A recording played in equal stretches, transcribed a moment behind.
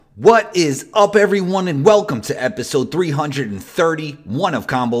What is up, everyone, and welcome to episode 331 of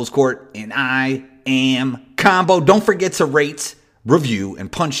Combo's Court, and I am Combo. Don't forget to rate, review,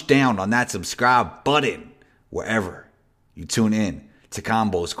 and punch down on that subscribe button wherever you tune in to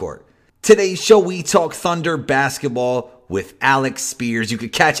Combo's Court. Today's show, we talk Thunder basketball with Alex Spears. You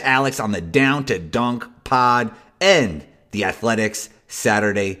could catch Alex on the Down to Dunk pod and the Athletics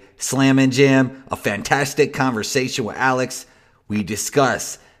Saturday Slam and Jam. A fantastic conversation with Alex. We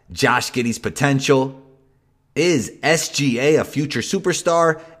discuss Josh Giddey's potential, is SGA a future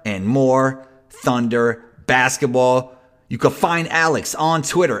superstar, and more Thunder basketball. You can find Alex on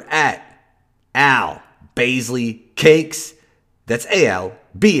Twitter at Al Bazley Cakes. That's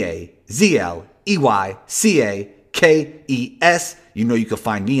ALBAZLEYCAKES. You know you can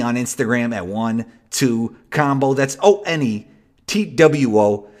find me on Instagram at 12combo. That's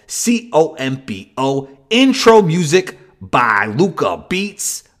ONETWOCOMPO. Intro music by Luca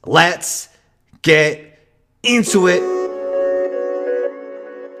Beats. Let's get into it.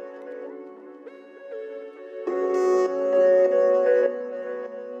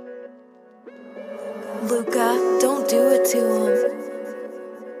 Luca, don't do it to him.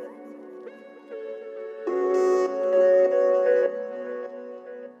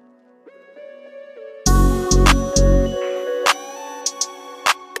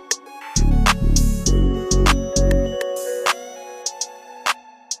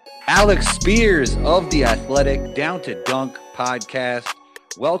 Alex Spears of the Athletic Down to Dunk podcast.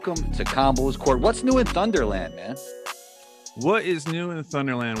 Welcome to Combo's Court. What's new in Thunderland, man? What is new in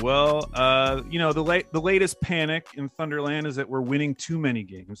Thunderland? Well, the latest panic in Thunderland is that we're winning too many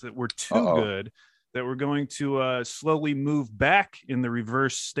games, that we're too good, that we're going to slowly move back in the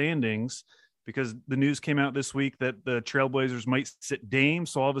reverse standings because the news came out this week that the Trailblazers might sit Dame,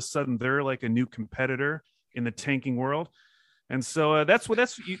 so all of a sudden they're like a new competitor in the tanking world. And so that's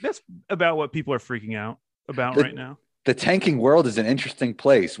about what people are freaking out about right now. The tanking world is an interesting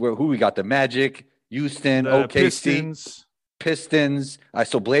place. Who we got? The Magic, Houston, the OKC, Pistons.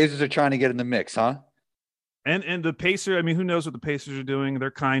 So Blazers are trying to get in the mix, huh? And the Pacers. I mean, who knows what the Pacers are doing?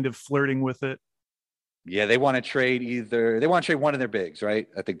 They're kind of flirting with it. Yeah, they want to trade one of their bigs, right?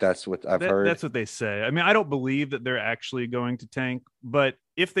 I think that's what I've heard. That's what they say. I mean, I don't believe that they're actually going to tank, but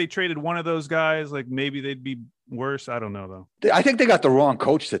if they traded one of those guys, like maybe they'd be worse. I don't know though. I think they got the wrong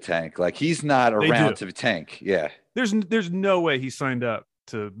coach to tank. Like he's not around to tank. Yeah. There's no way he signed up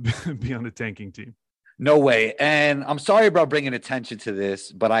to be on the tanking team. No way. And I'm sorry about bringing attention to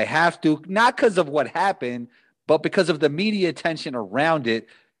this, but I have to, not because of what happened, but because of the media attention around it.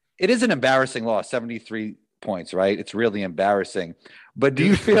 It is an embarrassing loss, 73 points, right? It's really embarrassing. But do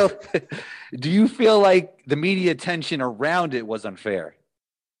you feel like the media attention around it was unfair?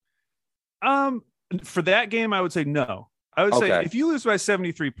 For that game, I would say no. I would say if you lose by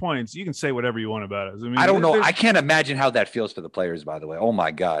 73 points, you can say whatever you want about it. I mean, I don't know. I can't imagine how that feels for the players, by the way. Oh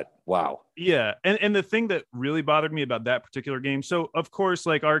my God. Wow. Yeah. And the thing that really bothered me about that particular game. So of course,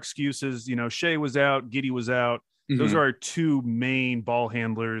 like our excuses, Shea was out, Giddey was out. Those are our two main ball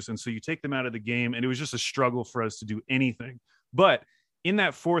handlers. And so you take them out of the game, and it was just a struggle for us to do anything. But in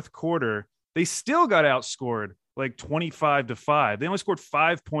that fourth quarter, they still got outscored like 25-5. They only scored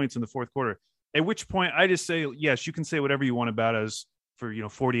 5 points in the fourth quarter, at which point I just say, yes, you can say whatever you want about us for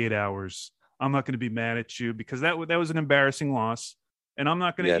 48 hours. I'm not going to be mad at you because that was an embarrassing loss, and I'm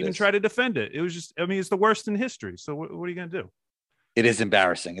not going to even try to defend it. It was just, I mean, it's the worst in history. So what are you going to do? It is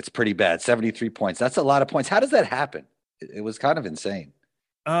embarrassing. It's pretty bad. 73 points. That's a lot of points. How does that happen? It was kind of insane.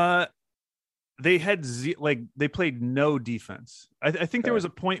 They had they played no defense. I think there was a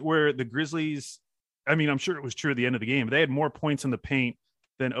point where the Grizzlies, I mean, I'm sure it was true at the end of the game, but they had more points in the paint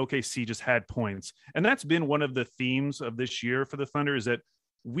than OKC just had points. And that's been one of the themes of this year for the Thunder, is that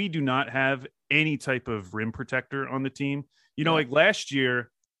we do not have any type of rim protector on the team. Like last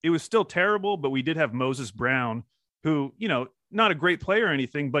year, it was still terrible, but we did have Moses Brown, who, not a great player or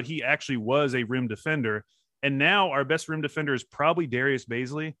anything, but he actually was a rim defender. And now our best rim defender is probably Darius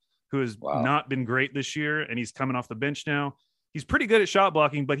Bazley, who has not been great this year. And he's coming off the bench now. He's pretty good at shot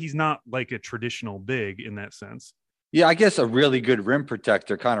blocking, but he's not like a traditional big in that sense. Yeah, I guess a really good rim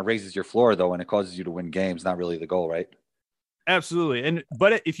protector kind of raises your floor, though, and it causes you to win games. Not really the goal, right? Absolutely.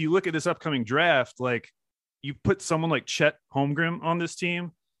 But if you look at this upcoming draft, like you put someone like Chet Holmgren on this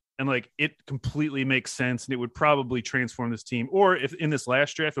team, and like it completely makes sense, and it would probably transform this team. Or if in this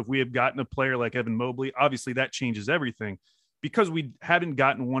last draft, if we had gotten a player like Evan Mobley, obviously that changes everything. Because we haven't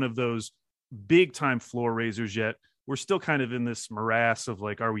gotten one of those big time floor raisers yet, we're still kind of in this morass of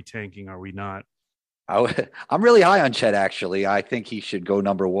like, are we tanking? Are we not? I'm really high on Chet, actually. I think he should go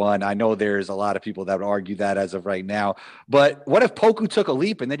number one. I know there's a lot of people that would argue that as of right now. But what if Poku took a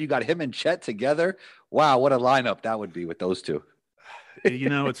leap and then you got him and Chet together? Wow, what a lineup that would be with those two.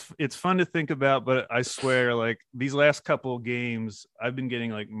 It's fun to think about, but I swear, like these last couple of games, I've been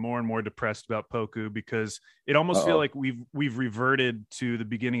getting like more and more depressed about Poku because it almost feel like we've reverted to the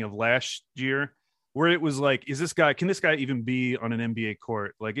beginning of last year, where it was like, can this guy even be on an NBA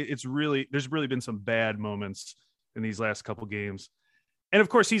court? Like it's really, there's really been some bad moments in these last couple games. And of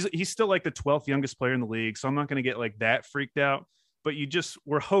course, he's still like the 12th youngest player in the league, so I'm not going to get like that freaked out. But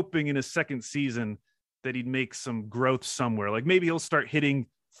we're hoping in his second season that he'd make some growth somewhere. Like maybe he'll start hitting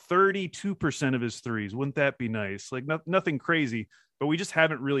 32% of his threes. Wouldn't that be nice? Like nothing crazy, but we just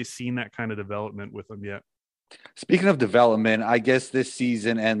haven't really seen that kind of development with him yet. Speaking of development, I guess this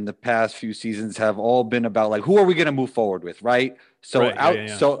season and the past few seasons have all been about like who are we going to move forward with, right? So Right,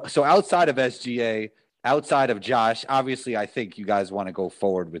 yeah. so outside of SGA, outside of Josh, obviously I think you guys want to go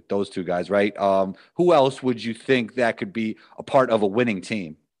forward with those two guys, right? Who else would you think that could be a part of a winning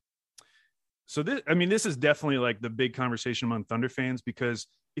team? So this is definitely like the big conversation among Thunder fans, because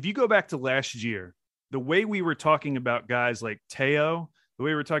if you go back to last year, the way we were talking about guys like Teo, the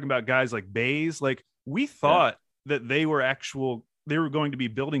way we were talking about guys like Bays, like we thought that they were going to be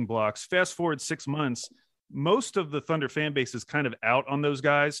building blocks. Fast forward 6 months, most of the Thunder fan base is kind of out on those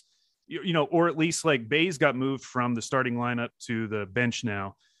guys, or at least like Bays got moved from the starting lineup to the bench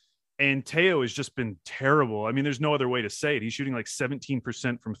now. And Teo has just been terrible. I mean, there's no other way to say it. He's shooting like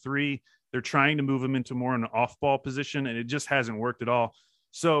 17% from three. They're trying to move him into more an off-ball position, and it just hasn't worked at all.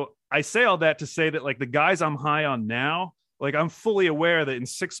 So I say all that to say that like the guys I'm high on now, like I'm fully aware that in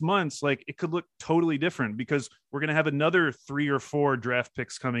 6 months, like it could look totally different because we're going to have another 3 or 4 draft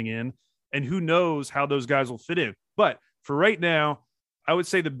picks coming in, and who knows how those guys will fit in. But for right now, I would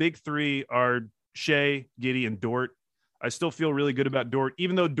say the big three are Shea, Giddey, and Dort. I still feel really good about Dort,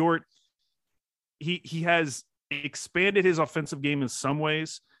 even though Dort, he has expanded his offensive game in some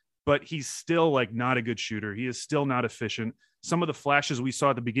ways, but he's still like not a good shooter. He is still not efficient. Some of the flashes we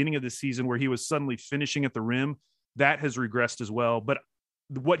saw at the beginning of the season where he was suddenly finishing at the rim, that has regressed as well. But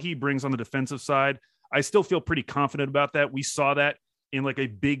what he brings on the defensive side, I still feel pretty confident about that. We saw that in like a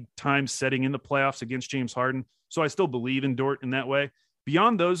big time setting in the playoffs against James Harden. So I still believe in Dort in that way.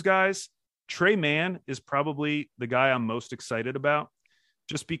 Beyond those guys, Trey Mann is probably the guy I'm most excited about,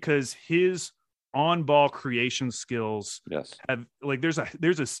 just because his on-ball creation skills have like there's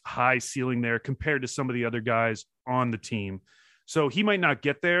a high ceiling there compared to some of the other guys on the team. So he might not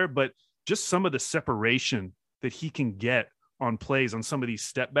get there, but just some of the separation that he can get on plays on some of these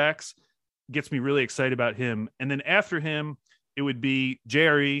step backs gets me really excited about him. And then after him, it would be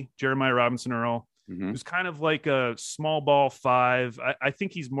Jeremiah Robinson Earl, who's kind of like a small ball 5. I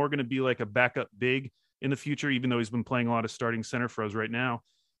think he's more going to be like a backup big in the future, even though he's been playing a lot of starting center for us right now.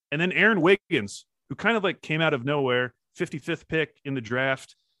 And then Aaron Wiggins, who kind of like came out of nowhere, 55th pick in the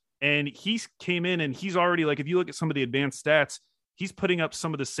draft. And he came in and he's already like, if you look at some of the advanced stats, he's putting up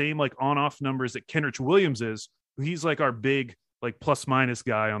some of the same like on-off numbers that Kenrich Williams is. He's like our big like plus minus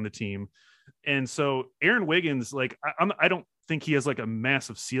guy on the team. And so Aaron Wiggins, like I don't think he has like a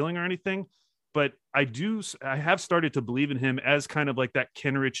massive ceiling or anything, but I have started to believe in him as kind of like that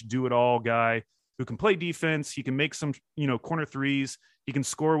Kenrich do-it-all guy who can play defense. He can make some, corner threes. He can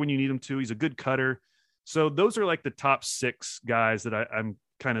score when you need him to. He's a good cutter. So those are like the top 6 guys that I'm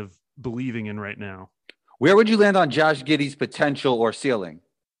kind of believing in right now. Where would you land on Josh Giddey's potential or ceiling?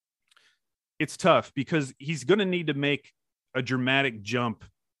 It's tough because he's going to need to make a dramatic jump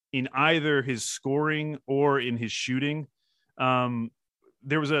in either his scoring or in his shooting.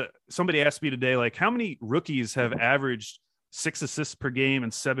 There was somebody asked me today, like, how many rookies have averaged 6 assists per game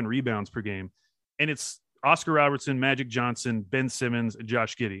and 7 rebounds per game? And it's Oscar Robertson, Magic Johnson, Ben Simmons, and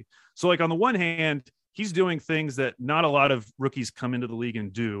Josh Giddey. So like on the one hand, he's doing things that not a lot of rookies come into the league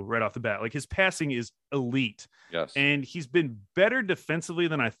and do right off the bat. Like his passing is elite. Yes. And he's been better defensively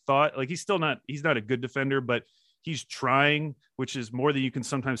than I thought. Like he's not a good defender, but he's trying, which is more than you can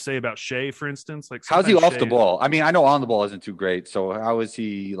sometimes say about Shea, for instance. Like how's he off the ball? I mean, I know on the ball isn't too great. So how is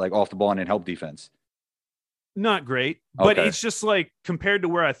he like off the ball and in help defense? Not great, but it's just like compared to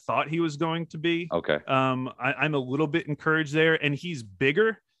where I thought he was going to be. Okay. I'm a little bit encouraged there, and he's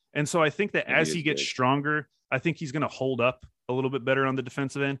bigger. And so I think that as he gets stronger, I think he's going to hold up a little bit better on the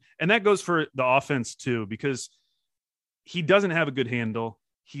defensive end. And that goes for the offense too, because he doesn't have a good handle.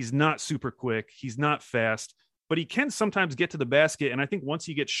 He's not super quick. He's not fast, but he can sometimes get to the basket. And I think once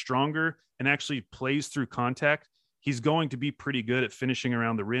he gets stronger and actually plays through contact, he's going to be pretty good at finishing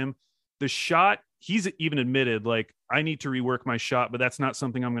around the rim. The shot, he's even admitted, like, I need to rework my shot, but that's not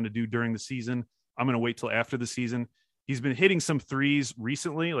something I'm going to do during the season. I'm going to wait till after the season. He's been hitting some threes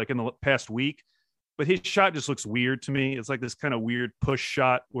recently, like in the past week, but his shot just looks weird to me. It's like this kind of weird push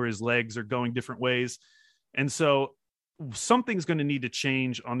shot where his legs are going different ways. And so something's going to need to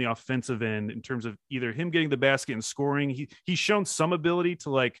change on the offensive end in terms of either him getting the basket and scoring. He's shown some ability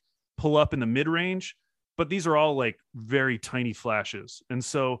to like pull up in the mid range, but these are all like very tiny flashes. And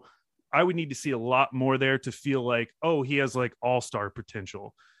so I would need to see a lot more there to feel like, oh, he has like all-star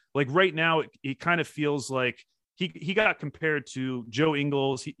potential. Like right now, it kind of feels like he got compared to Joe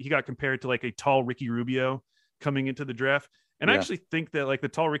Ingles. He got compared to like a tall Ricky Rubio coming into the draft. And I actually think that like the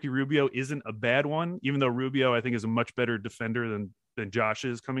tall Ricky Rubio isn't a bad one, even though Rubio, I think, is a much better defender than Josh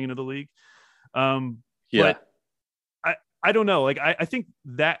is coming into the league. But I don't know. Like, I think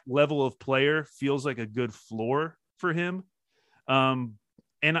that level of player feels like a good floor for him.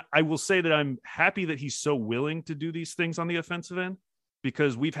 And I will say that I'm happy that he's so willing to do these things on the offensive end,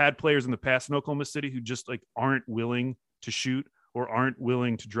 because we've had players in the past in Oklahoma City who just like aren't willing to shoot or aren't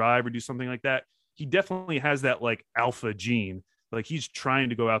willing to drive or do something like that. He definitely has that like alpha gene. Like he's trying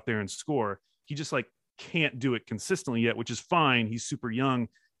to go out there and score. He just like can't do it consistently yet, which is fine. He's super young.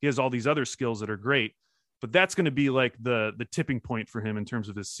 He has all these other skills that are great, but that's going to be like the tipping point for him in terms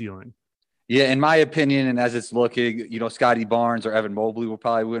of his ceiling. Yeah, in my opinion, and as it's looking, Scotty Barnes or Evan Mobley will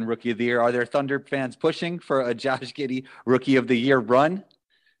probably win Rookie of the Year. Are there Thunder fans pushing for a Josh Giddey Rookie of the Year run?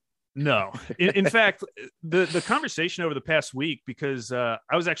 No. In fact, the conversation over the past week, because I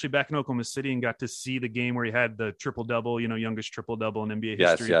was actually back in Oklahoma City and got to see the game where he had the triple-double, youngest triple-double in NBA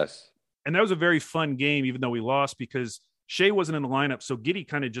history. Yes. And that was a very fun game, even though we lost, because Shea wasn't in the lineup. So Giddey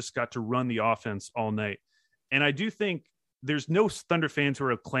kind of just got to run the offense all night. And I do think there's no Thunder fans who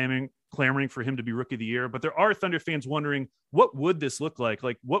are clamoring for him to be Rookie of the Year, but there are Thunder fans wondering, what would this look like?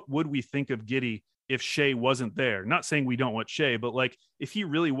 Like, what would we think of Giddey if Shea wasn't there? Not saying we don't want Shea, but like if he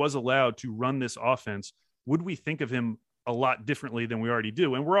really was allowed to run this offense, would we think of him a lot differently than we already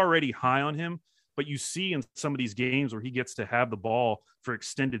do? And we're already high on him, but you see in some of these games where he gets to have the ball for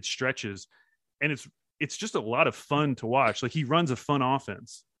extended stretches, and it's just a lot of fun to watch. Like he runs a fun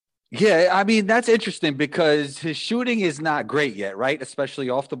offense. Yeah, I mean, that's interesting because his shooting is not great yet, right? Especially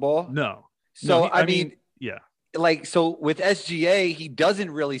off the ball. No. So, I mean, yeah. Like, so with SGA, he doesn't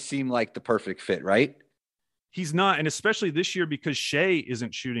really seem like the perfect fit, right? He's not. And especially this year because Shea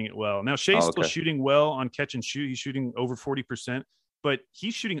isn't shooting it well. Now, Shea's still shooting well on catch and shoot. He's shooting over 40%, but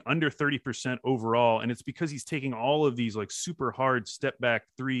he's shooting under 30% overall. And it's because he's taking all of these like super hard step back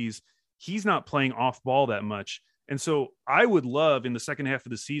threes. He's not playing off ball that much. And so I would love in the second half of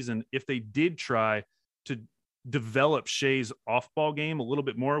the season if they did try to develop Shea's off-ball game a little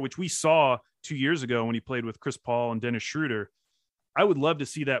bit more, which we saw 2 years ago when he played with Chris Paul and Dennis Schroeder. I would love to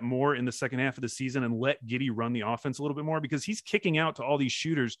see that more in the second half of the season and let Giddey run the offense a little bit more, because he's kicking out to all these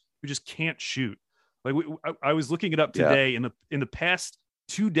shooters who just can't shoot. Like I was looking it up today. In the past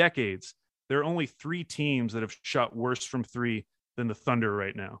 2 decades, there are only 3 teams that have shot worse from 3 than the Thunder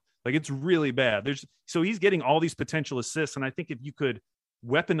right now. Like it's really bad. So he's getting all these potential assists. And I think if you could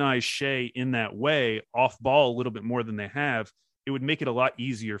weaponize Shea in that way off ball a little bit more than they have, it would make it a lot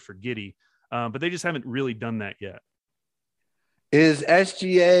easier for Giddey. But they just haven't really done that yet. Is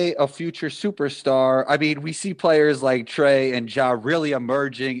SGA a future superstar? I mean, we see players like Trey and Ja really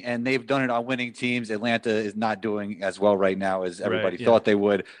emerging, and they've done it on winning teams. Atlanta is not doing as well right now as everybody thought they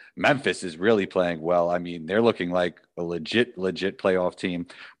would. Memphis is really playing well. I mean, they're looking like a legit playoff team.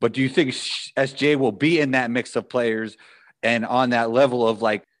 But do you think SGA will be in that mix of players and on that level of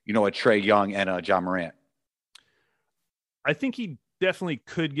like, a Trey Young and a Ja Morant? I think he definitely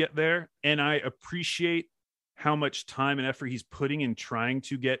could get there. And I appreciate how much time and effort he's putting in trying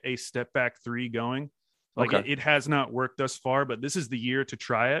to get a step back 3 going. Like it has not worked thus far, but this is the year to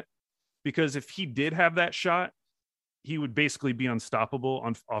try it, because if he did have that shot, he would basically be unstoppable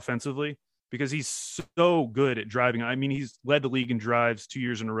offensively, because he's so good at driving. I mean, he's led the league in drives 2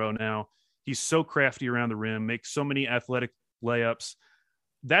 years in a row now. He's so crafty around the rim, makes so many athletic layups.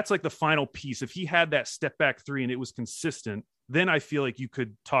 That's like the final piece. If he had that step back 3 and it was consistent, then I feel like you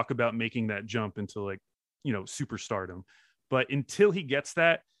could talk about making that jump into like, superstardom. But until he gets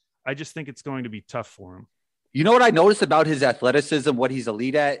that, I just think it's going to be tough for him. You know what I noticed about his athleticism, what he's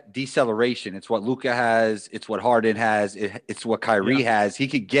elite at? Deceleration. It's what Luka has. It's what Harden has. It's what Kyrie has. He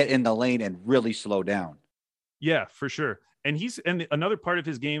could get in the lane and really slow down. Yeah, for sure. And another part of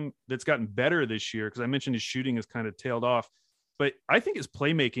his game that's gotten better this year, because I mentioned his shooting has kind of tailed off, but I think his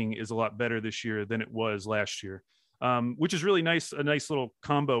playmaking is a lot better this year than it was last year. Which is really nice, a nice little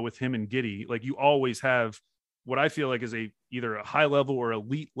combo with him and Giddey. Like you always have what I feel like is either a high level or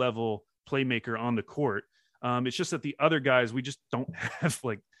elite level playmaker on the court. It's just that the other guys, we just don't have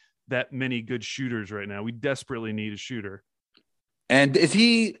like that many good shooters right now. We desperately need a shooter. And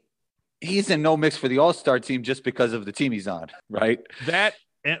he's in no mix for the All-Star team just because of the team he's on, right?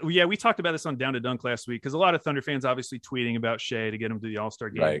 And yeah, we talked about this on Down to Dunk last week because a lot of Thunder fans obviously tweeting about Shea to get him to the All-Star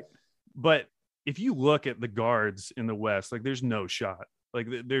game. Right. But if you look at the guards in the West, like there's no shot. Like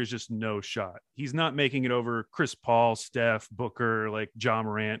there's just no shot. He's not making it over Chris Paul, Steph, Booker, like Ja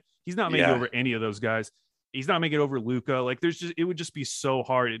Morant. He's not making it over any of those guys. He's not making it over Luka. Like it would just be so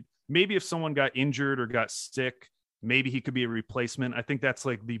hard. Maybe if someone got injured or got sick, maybe he could be a replacement. I think that's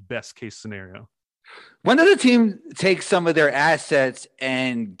like the best case scenario. When does the team take some of their assets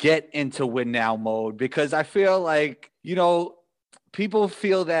and get into win now mode? Because I feel like, people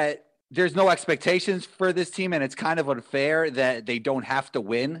feel that there's no expectations for this team and it's kind of unfair that they don't have to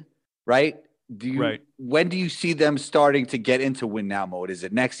win, right? When do you see them starting to get into win now mode? Is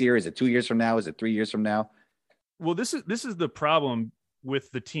it next year? Is it 2 years from now? Is it 3 years from now? Well, this is the problem with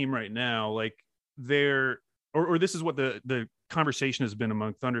the team right now. Like or this is what the conversation has been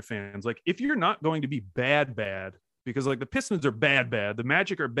among Thunder fans. Like, if you're not going to be bad, because like the Pistons are bad, the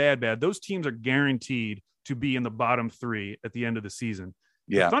Magic are bad, those teams are guaranteed to be in the bottom three at the end of the season.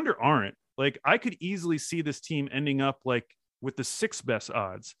 Yeah. The Thunder aren't. Like, I could easily see this team ending up like with the sixth best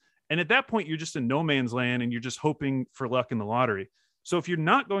odds. And at that point, you're just in no man's land and you're just hoping for luck in the lottery. So if you're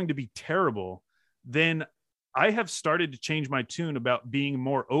not going to be terrible, then I have started to change my tune about being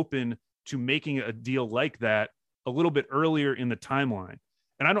more open to making a deal like that a little bit earlier in the timeline.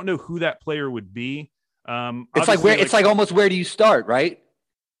 And I don't know who that player would be. It's like almost where do you start, right?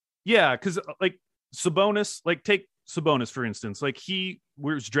 Yeah, because like Sabonis, like take Sabonis, for instance. Like he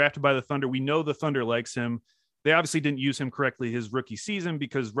was drafted by the Thunder. We know the Thunder likes him. They obviously didn't use him correctly his rookie season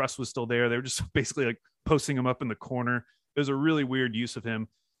because Russ was still there. They were just basically like posting him up in the corner. It was a really weird use of him.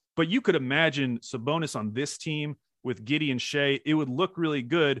 But you could imagine Sabonis on this team with Giddey and Shea. It would look really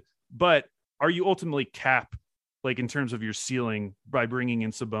good. But are you ultimately capped, like in terms of your ceiling, by bringing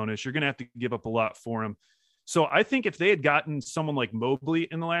in Sabonis? You're going to have to give up a lot for him. So I think if they had gotten someone like Mobley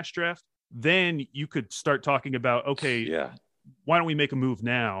in the last draft, then you could start talking about, okay, why don't we make a move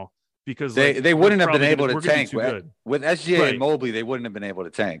now? Because they wouldn't have been able to tank with SGA and Mobley. They wouldn't have been able to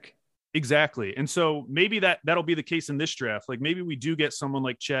tank. Exactly. And so maybe that'll be the case in this draft. Like maybe we do get someone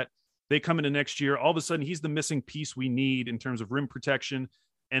like Chet. They come into next year. All of a sudden, he's the missing piece we need in terms of rim protection.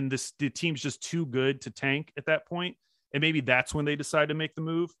 And the team's just too good to tank at that point. And maybe that's when they decide to make the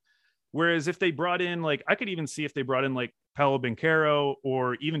move. Whereas if they brought in, like, I could even see if they brought in like Paolo Banchero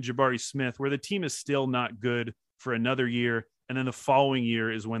or even Jabari Smith, where the team is still not good for another year. And then the following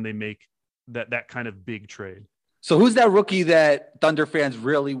year is when they make that kind of big trade. So who's that rookie that Thunder fans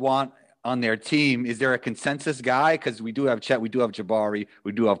really want on their team? Is there a consensus guy? Because we do have Chet, we do have Jabari,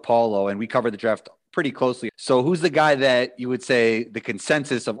 we do have Paulo, and we covered the draft pretty closely. So who's the guy that you would say the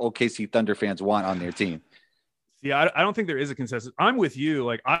consensus of OKC Thunder fans want on their team? Yeah, I don't think there is a consensus. I'm with you.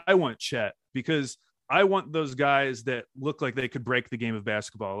 Like, I want Chet because I want those guys that look like they could break the game of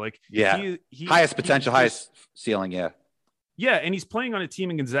basketball. Like, highest potential, highest ceiling. Yeah. Yeah. And he's playing on a team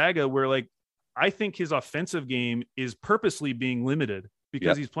in Gonzaga where, like, I think his offensive game is purposely being limited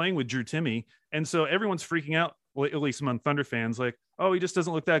because he's playing with Drew Timme. And so everyone's freaking out, well, at least among Thunder fans, like, oh, he just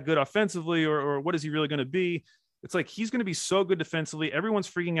doesn't look that good offensively, or what is he really going to be? It's like, he's going to be so good defensively. Everyone's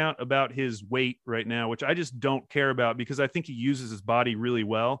freaking out about his weight right now, which I just don't care about because I think he uses his body really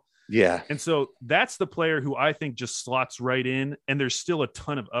well. Yeah. And so that's the player who I think just slots right in, and there's still a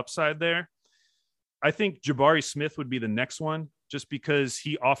ton of upside there. I think Jabari Smith would be the next one just because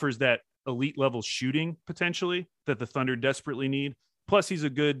he offers that elite level shooting potentially that the Thunder desperately need. Plus, he's a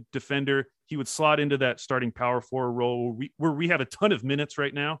good defender. He would slot into that starting power forward role where we have a ton of minutes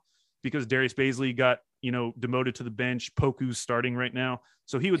right now because Darius Bazley got, demoted to the bench. Poku's starting right now.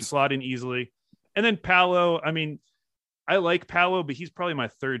 So he would slot in easily. And then Paolo, I mean, I like Paolo, but he's probably my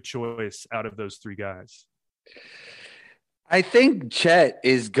third choice out of those three guys. I think Chet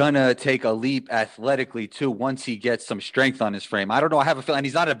is going to take a leap athletically too once he gets some strength on his frame. I don't know. I have a feeling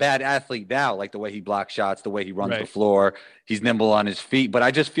he's not a bad athlete now, like the way he blocks shots, the way he runs the floor. He's nimble on his feet. But I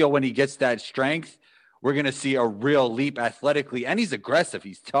just feel when he gets that strength, we're going to see a real leap athletically. And he's aggressive.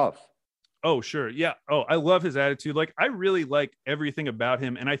 He's tough. Oh, sure. Yeah. Oh, I love his attitude. Like, I really like everything about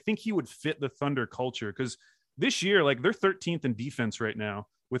him. And I think he would fit the Thunder culture because this year, like, they're 13th in defense right now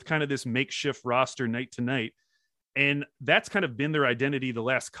with kind of this makeshift roster night to night. And that's kind of been their identity the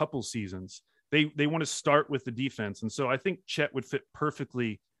last couple seasons. They want to start with the defense. And so I think Chet would fit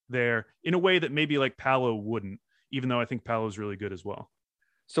perfectly there in a way that maybe like Paolo wouldn't, even though I think Paolo is really good as well.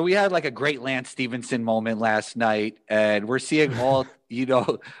 So we had like a great Lance Stevenson moment last night, and we're seeing all,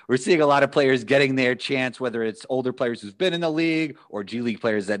 we're seeing a lot of players getting their chance, whether it's older players who've been in the league or G League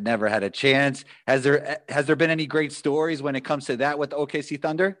players that never had a chance. Has there been any great stories when it comes to that with the OKC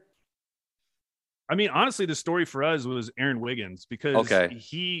Thunder? I mean, honestly, the story for us was Aaron Wiggins, because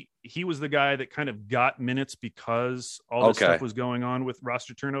he was the guy that kind of got minutes because all this stuff was going on with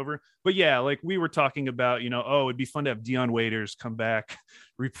roster turnover. But yeah, like we were talking about, it'd be fun to have Dion Waiters come back,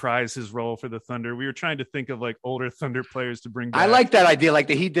 reprise his role for the Thunder. We were trying to think of like older Thunder players to bring back. I like that idea. Like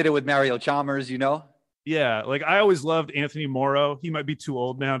he did it with Mario Chalmers, Yeah, like I always loved Anthony Morrow. He might be too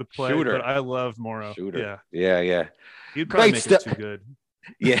old now to play, but I loved Morrow. Yeah. He'd probably make it too good.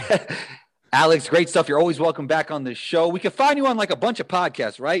 Yeah. Alex, great stuff. You're always welcome back on the show. We can find you on like a bunch of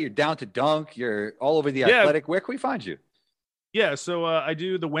podcasts, right? You're Down to Dunk. You're all over the Athletic. Where can we find you? Yeah, so I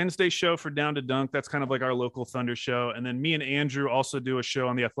do the Wednesday show for Down to Dunk. That's kind of like our local Thunder show. And then me and Andrew also do a show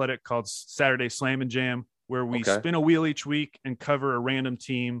on the Athletic called Saturday Slam and Jam, where we spin a wheel each week and cover a random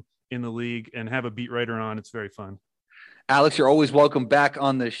team in the league and have a beat writer on. It's very fun. Alex, you're always welcome back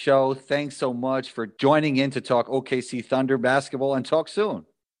on the show. Thanks so much for joining in to talk OKC Thunder basketball, and talk soon.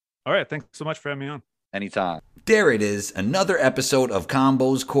 All right. Thanks so much for having me on. Anytime. There it is, another episode of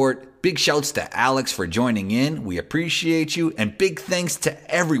Combos Court. Big shouts to Alex for joining in. We appreciate you. And big thanks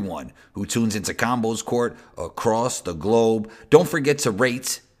to everyone who tunes into Combos Court across the globe. Don't forget to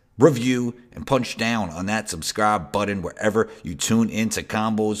rate, review, and punch down on that subscribe button wherever you tune into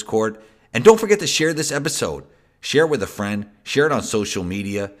Combos Court. And don't forget to share this episode. Share it with a friend. Share it on social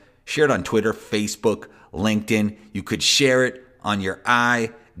media. Share it on Twitter, Facebook, LinkedIn. You could share it on your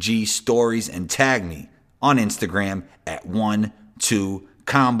IG stories and tag me on Instagram at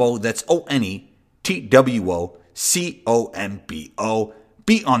 12combo. That's ONETWOCOMBO.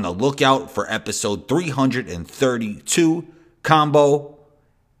 Be on the lookout for episode 332. Combo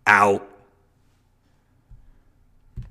out.